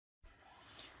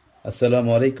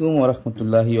Assalamu alaikum wa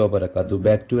rahmatullahi wa barakatuh.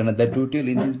 Back to another tutorial.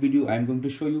 In this video, I am going to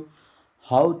show you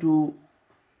how to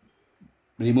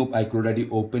remove iCloud ID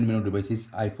open menu devices,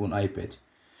 iPhone, iPad,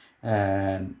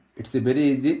 and it's a very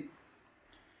easy.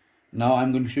 Now I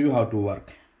am going to show you how to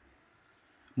work.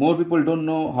 More people don't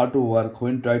know how to work.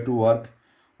 When try to work,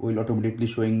 will automatically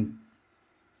showing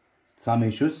some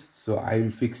issues. So I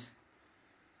will fix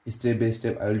step by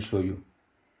step. I will show you.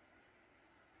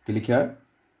 Click here,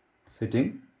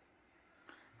 setting.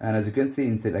 And as you can see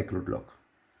inside iCloud lock,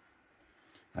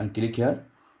 and click here.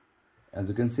 As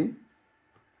you can see,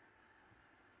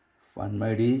 Find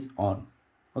My ID is on.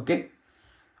 Okay,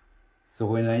 so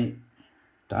when I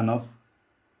turn off,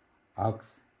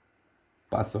 ask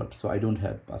password, so I don't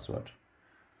have password.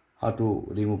 How to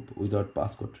remove without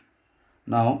passcode?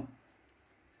 Now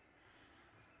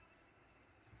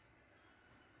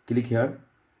click here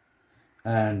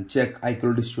and check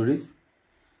iCloud storage.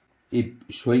 If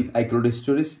showing iCloud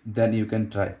storage, then you can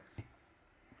try.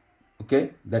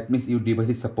 Okay, that means your device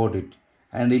is supported.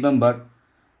 And remember,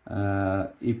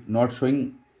 if not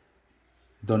showing,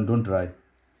 don't try.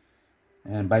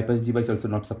 And bypass device also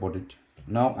not supported.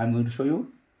 Now I'm going to show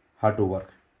you how to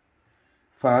work.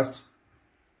 First,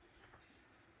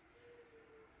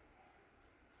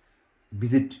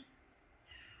 visit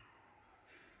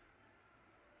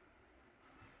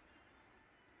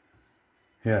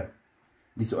here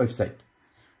this website.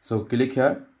 So click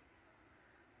here,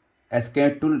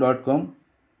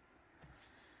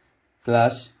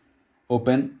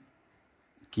 skynettool.com/open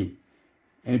key.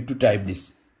 I need to type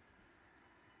this.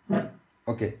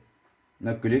 Okay,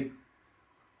 now click.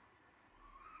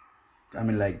 I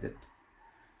mean like that.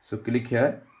 So click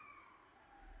here,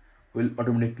 will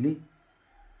automatically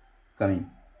coming.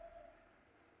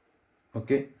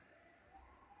 Okay,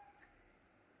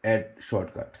 add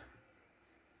shortcut,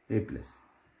 replace.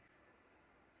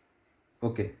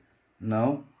 Okay,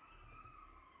 now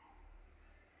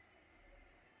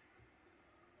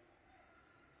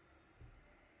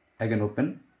I can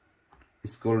open,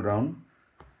 scroll down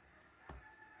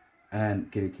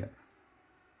and click here.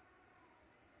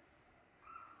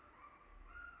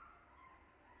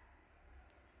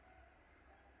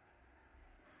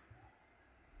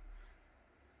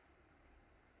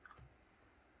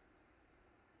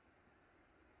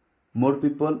 More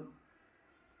people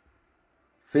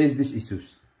face these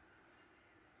issues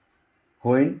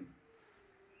when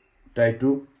try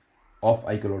to off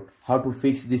iCloud. How to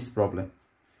fix this problem?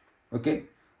 Okay,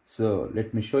 so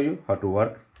let me show you how to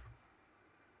work.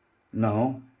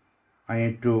 Now I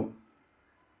need to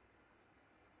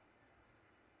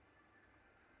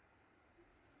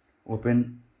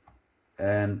open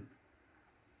and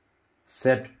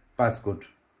set passcode.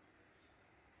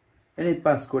 Any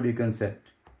passcode you can set,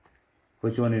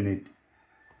 which one you need.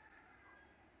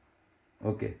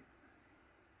 Okay,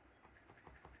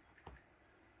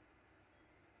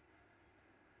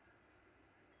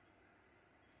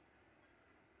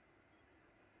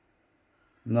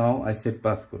 now I set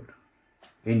passcode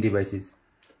in devices.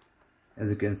 As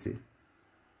you can see,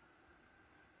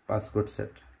 passcode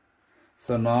set.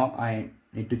 So now I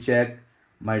need to check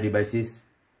my devices,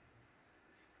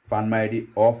 Find My ID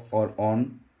off or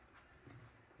on.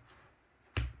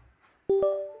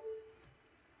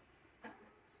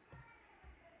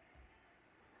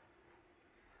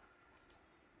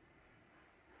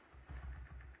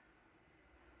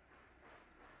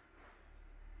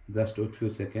 Just a few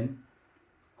seconds.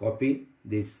 Copy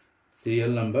this serial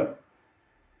number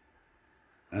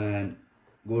and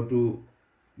go to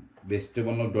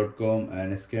bestable.com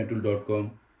and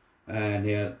skynettool.com, and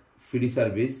here free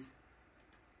service.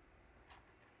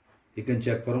 You can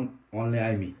check from only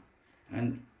IME,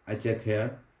 and I check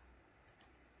here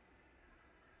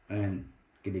and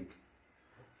click.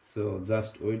 So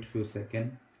just wait few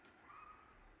seconds.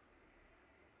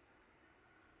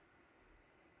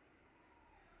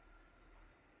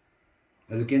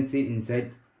 As you can see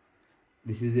inside,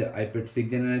 this is the iPad 6th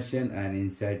generation, and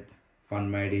inside Find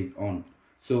My ID is on.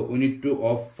 So we need to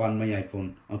off Find My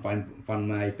iPhone and find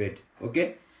my iPad.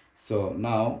 Okay, so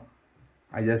now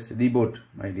I just reboot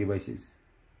my devices.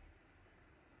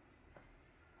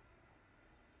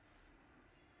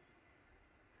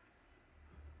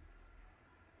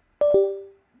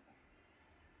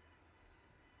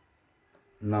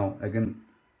 Now I can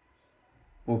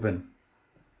open.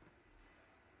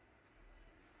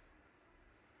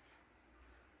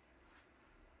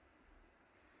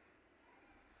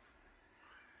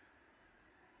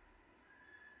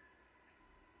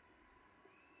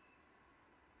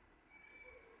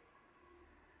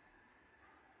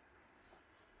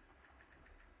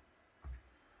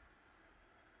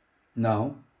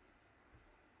 Now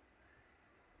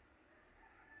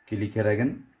Click here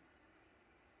again.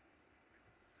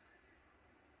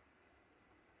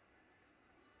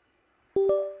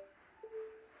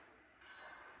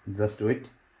 Just wait.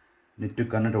 Need to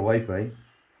connect Wi-Fi.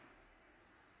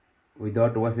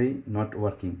 Without Wi-Fi not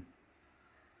working.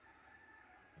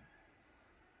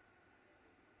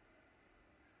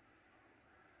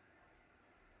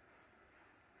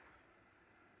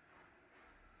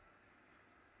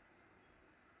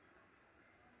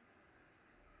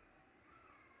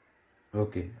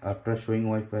 Okay, after showing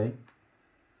Wi-Fi,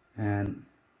 and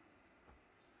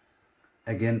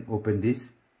again open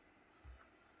this,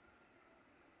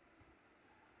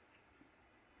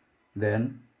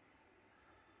 then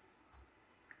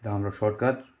download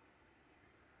shortcut,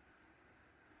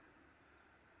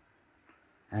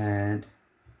 and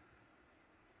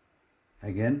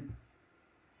again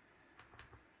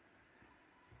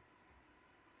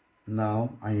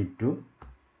now I need to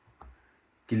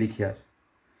click here.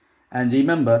 And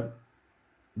remember,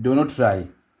 do not try.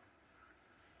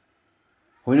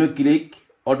 When you click,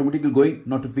 automatically going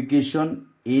notification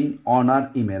in on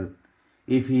our email.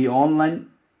 If he online,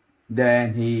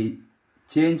 then he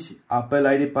change Apple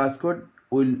ID passcode.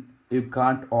 You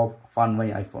can't off Find My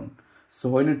iPhone. So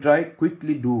when you try,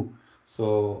 quickly do.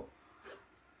 So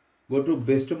go to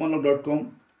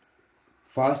bestofunlock.com.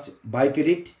 First buy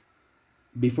credit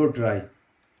before try,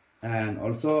 and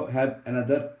also have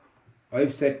another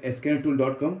website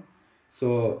scanetool.com.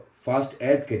 so first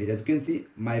add credit. As you can see,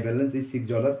 my balance is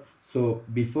 $6. So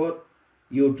before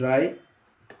you try,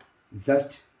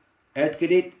 just add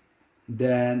credit,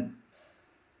 then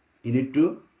you need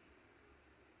to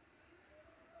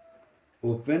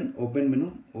open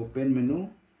menu,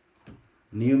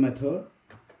 new method,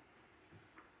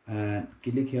 and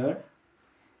click here,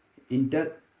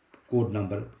 enter code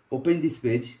number, open this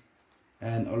page.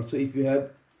 And also if you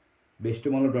have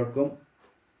bestoffunlock.com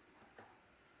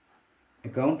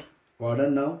account,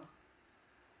 order now,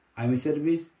 I'm a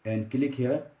service, and click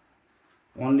here,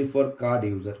 only for card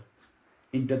user,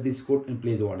 enter this code and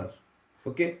place order.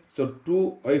 Okay, so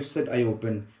two website I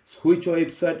open. Which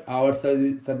website our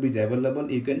service available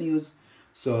you can use.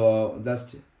 So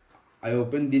just I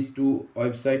open these two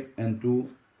website and two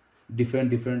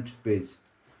different page.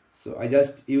 So I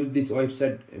just use this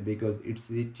website because it's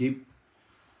cheap.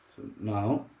 So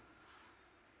now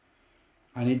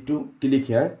I need to click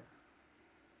here.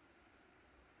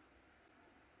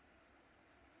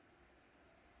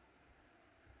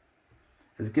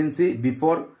 As you can see,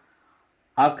 before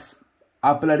ask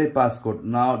Apple ID passcode,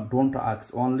 now don't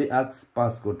ask, only ask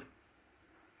passcode.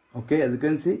 Okay, as you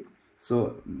can see,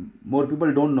 so more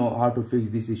people don't know how to fix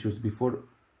these issues. Before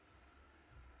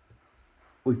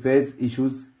we face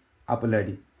issues Apple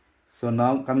ID, so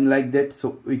now coming like that.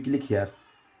 So we click here,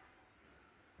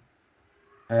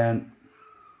 and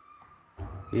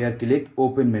here click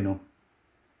open menu,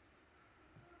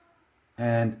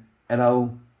 and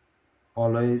allow,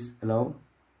 always allow.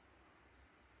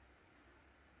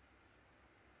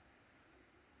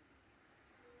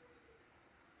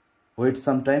 Wait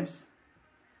sometimes,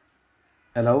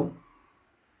 allow.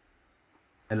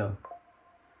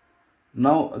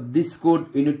 Now this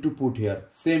code you need to put here,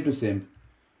 same to same,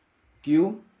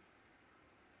 Q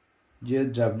J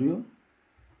W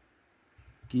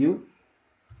Q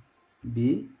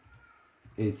B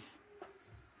H.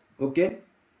 Okay,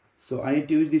 so I need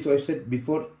to use this website.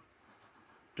 Before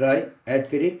try, add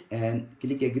credit and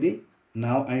click agree.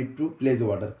 Now I need to place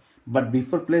order, but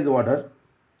before place order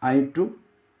I need to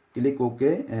click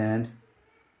OK and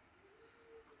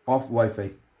off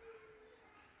Wi-Fi.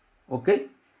 Okay,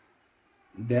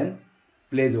 then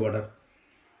place order.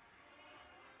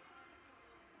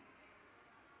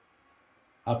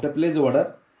 After place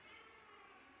order,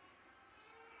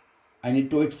 I need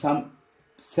to wait some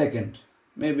second,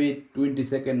 maybe 20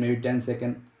 seconds, maybe 10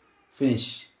 seconds.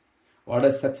 Finish.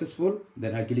 Order successful,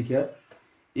 then I click here.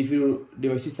 If your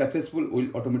device is successful,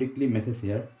 will automatically message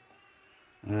here.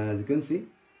 As you can see,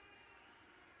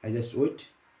 I just wait,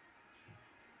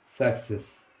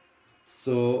 success.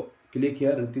 So click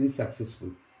here, as you can see, successful.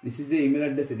 This is the email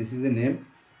address, this is the name,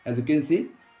 as you can see,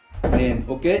 name.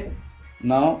 Okay,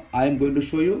 now I am going to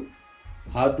show you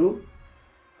how to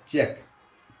check.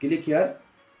 Click here.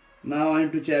 Now I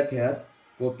need to check here,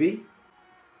 copy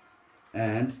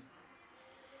and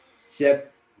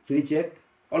check, free check.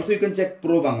 Also you can check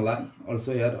Pro Bangla,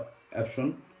 also here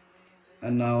option.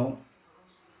 And now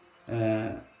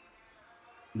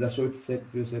just wait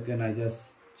few seconds, I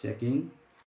just checking.